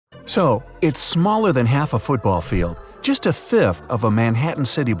So, it's smaller than half a football field, just a fifth of a Manhattan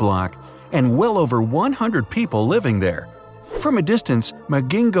city block, and well over 100 people living there. From a distance,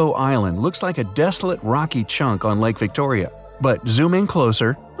 Migingo Island looks like a desolate rocky chunk on Lake Victoria. But zoom in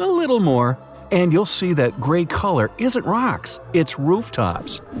closer, a little more, and you'll see that gray color isn't rocks, it's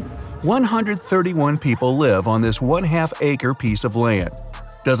rooftops. 131 people live on this 1/2-acre piece of land.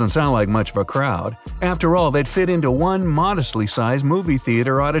 Doesn't sound like much of a crowd. After all, they'd fit into one modestly sized movie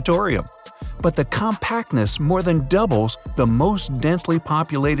theater auditorium. But the compactness more than doubles the most densely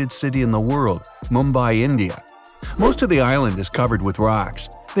populated city in the world, Mumbai, India. Most of the island is covered with rocks.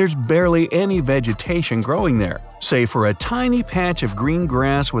 There's barely any vegetation growing there, save for a tiny patch of green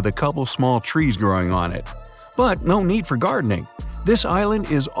grass with a couple small trees growing on it. But no need for gardening. This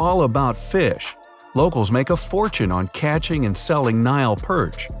island is all about fish. Locals make a fortune on catching and selling Nile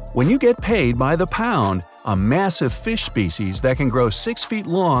perch. When you get paid by the pound, a massive fish species that can grow 6 feet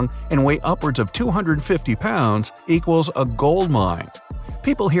long and weigh upwards of 250 pounds equals a gold mine.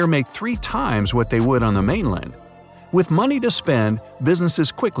 People here make 3 times what they would on the mainland. With money to spend,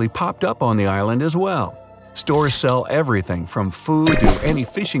 businesses quickly popped up on the island as well. Stores sell everything from food to any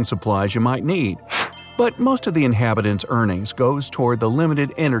fishing supplies you might need. But most of the inhabitants' earnings goes toward the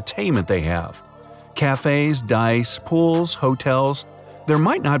limited entertainment they have. Cafes, dice, pools, hotels. There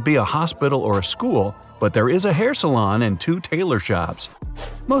might not be a hospital or a school, but there is a hair salon and 2 tailor shops.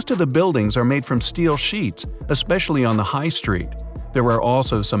 Most of the buildings are made from steel sheets, especially on the high street. There are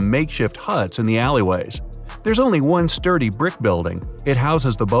also some makeshift huts in the alleyways. There's only one sturdy brick building. It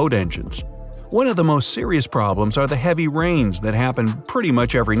houses the boat engines. One of the most serious problems are the heavy rains that happen pretty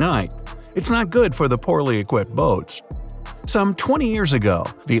much every night. It's not good for the poorly equipped boats. Some 20 years ago,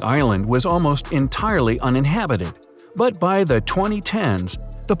 the island was almost entirely uninhabited. But by the 2010s,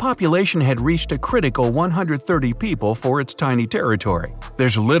 the population had reached a critical 130 people for its tiny territory.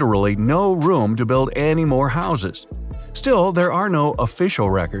 There's literally no room to build any more houses. Still, there are no official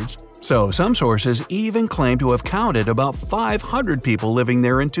records, so some sources even claim to have counted about 500 people living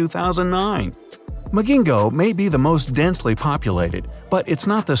there in 2009. Migingo may be the most densely populated, but it's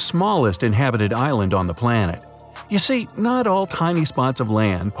not the smallest inhabited island on the planet. You see, not all tiny spots of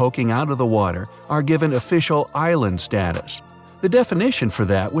land poking out of the water are given official island status. The definition for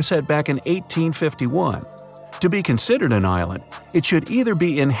that was set back in 1851. To be considered an island, it should either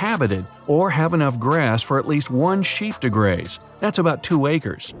be inhabited or have enough grass for at least 1 sheep to graze. That's about 2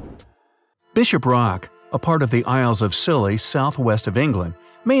 acres. Bishop Rock, a part of the Isles of Scilly southwest of England,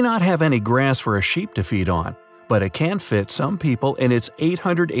 may not have any grass for a sheep to feed on, but it can fit some people in its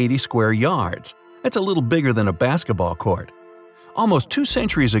 880 square yards. That's a little bigger than a basketball court. Almost 2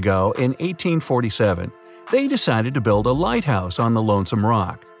 centuries ago, in 1847, they decided to build a lighthouse on the Lonesome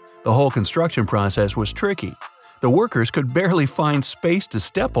Rock. The whole construction process was tricky. The workers could barely find space to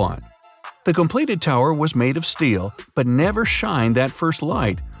step on. The completed tower was made of steel, but never shined that first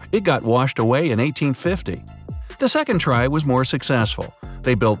light. It got washed away in 1850. The second try was more successful.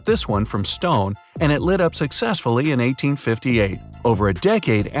 They built this one from stone, and it lit up successfully in 1858, over a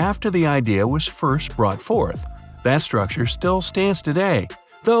decade after the idea was first brought forth. That structure still stands today,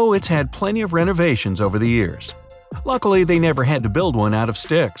 though it's had plenty of renovations over the years. Luckily, they never had to build one out of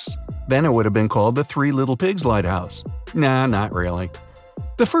sticks. Then it would have been called the Three Little Pigs Lighthouse. Nah, not really.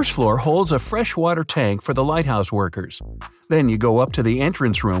 The first floor holds a freshwater tank for the lighthouse workers. Then you go up to the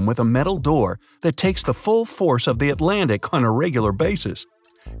entrance room with a metal door that takes the full force of the Atlantic on a regular basis.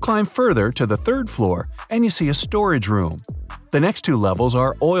 Climb further to the 3rd floor and you see a storage room. The next 2 levels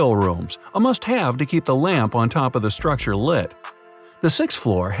are oil rooms, a must-have to keep the lamp on top of the structure lit. The 6th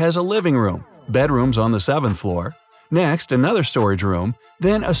floor has a living room, bedrooms on the 7th floor. Next, another storage room,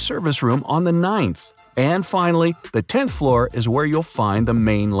 then a service room on the 9th. And finally, the 10th floor is where you'll find the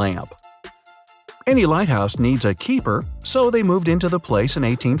main lamp. Any lighthouse needs a keeper, so they moved into the place in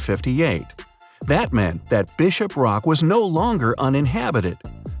 1858. That meant that Bishop Rock was no longer uninhabited.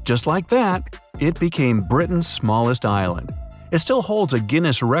 Just like that, it became Britain's smallest island. It still holds a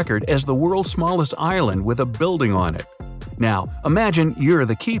Guinness record as the world's smallest island with a building on it. Now, imagine you're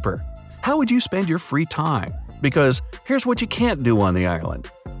the keeper. How would you spend your free time? Because here's what you can't do on the island.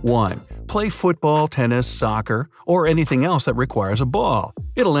 1. Play football, tennis, soccer, or anything else that requires a ball.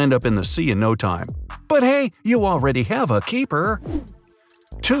 It'll end up in the sea in no time. But hey, you already have a keeper!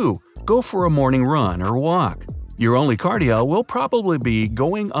 2. Go for a morning run or walk. Your only cardio will probably be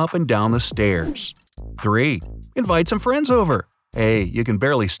going up and down the stairs. 3. Invite some friends over. Hey, you can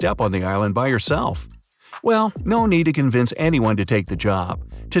barely step on the island by yourself. Well, no need to convince anyone to take the job.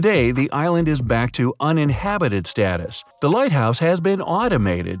 Today, the island is back to uninhabited status. The lighthouse has been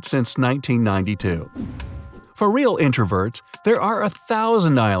automated since 1992. For real introverts, there are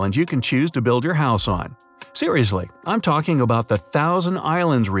 1,000 islands you can choose to build your house on. Seriously, I'm talking about the Thousand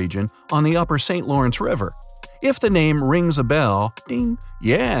Islands region on the upper St. Lawrence River. If the name rings a bell, ding,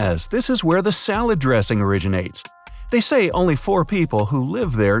 yes, this is where the salad dressing originates. They say only 4 people who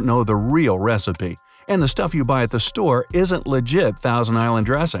live there know the real recipe, and the stuff you buy at the store isn't legit Thousand Island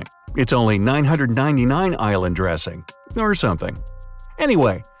dressing. It's only 999 island dressing, or something.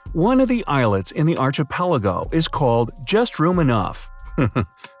 Anyway, one of the islets in the archipelago is called Just Room Enough.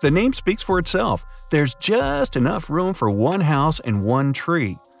 The name speaks for itself. There's just enough room for one house and one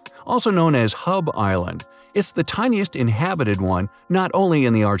tree. Also known as Hub Island, it's the tiniest inhabited one not only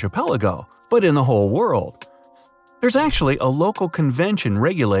in the archipelago, but in the whole world. There's actually a local convention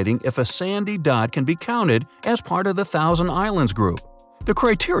regulating if a sandy dot can be counted as part of the Thousand Islands group. The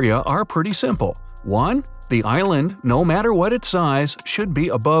criteria are pretty simple. 1. The island, no matter what its size, should be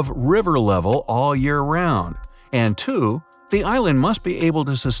above river level all year round. And 2. The island must be able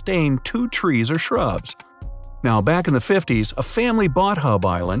to sustain 2 trees or shrubs. Now, back in the 50s, a family bought Hub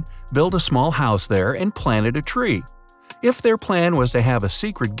Island, built a small house there, and planted a tree. If their plan was to have a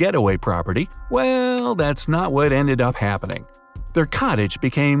secret getaway property, well, that's not what ended up happening. Their cottage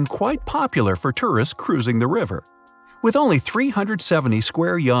became quite popular for tourists cruising the river. With only 370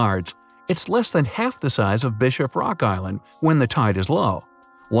 square yards, it's less than half the size of Bishop Rock Island when the tide is low.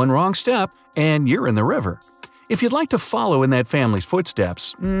 One wrong step, and you're in the river. If you'd like to follow in that family's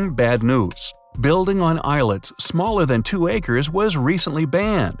footsteps, bad news. Building on islets smaller than 2 acres was recently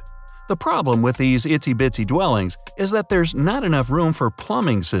banned. The problem with these itsy-bitsy dwellings is that there's not enough room for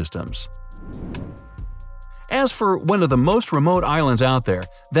plumbing systems. As for one of the most remote islands out there,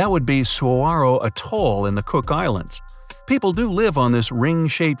 that would be Saguaro Atoll in the Cook Islands. People do live on this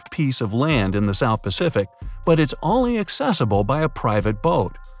ring-shaped piece of land in the South Pacific, but it's only accessible by a private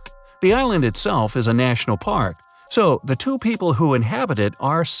boat. The island itself is a national park, so the 2 people who inhabit it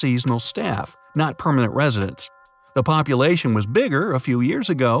are seasonal staff, not permanent residents. The population was bigger a few years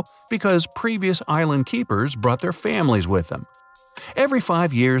ago because previous island keepers brought their families with them. Every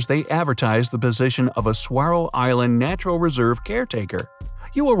 5 years they advertise the position of a Saguaro Island Natural Reserve caretaker.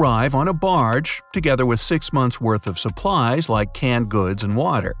 You arrive on a barge, together with 6 months' worth of supplies like canned goods and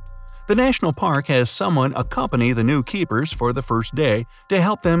water. The national park has someone accompany the new keepers for the first day to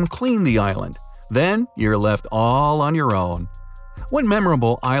help them clean the island. Then you're left all on your own. One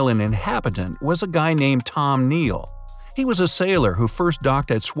memorable island inhabitant was a guy named Tom Neal. He was a sailor who first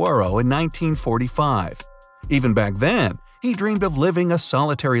docked at Saguaro in 1945. Even back then, he dreamed of living a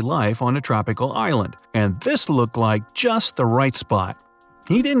solitary life on a tropical island, and this looked like just the right spot.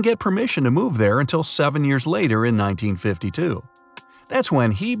 He didn't get permission to move there until 7 years later in 1952. That's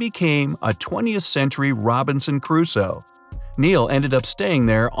when he became a 20th century Robinson Crusoe. Neal ended up staying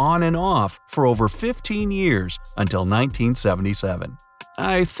there on and off for over 15 years until 1977.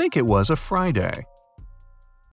 I think it was a Friday.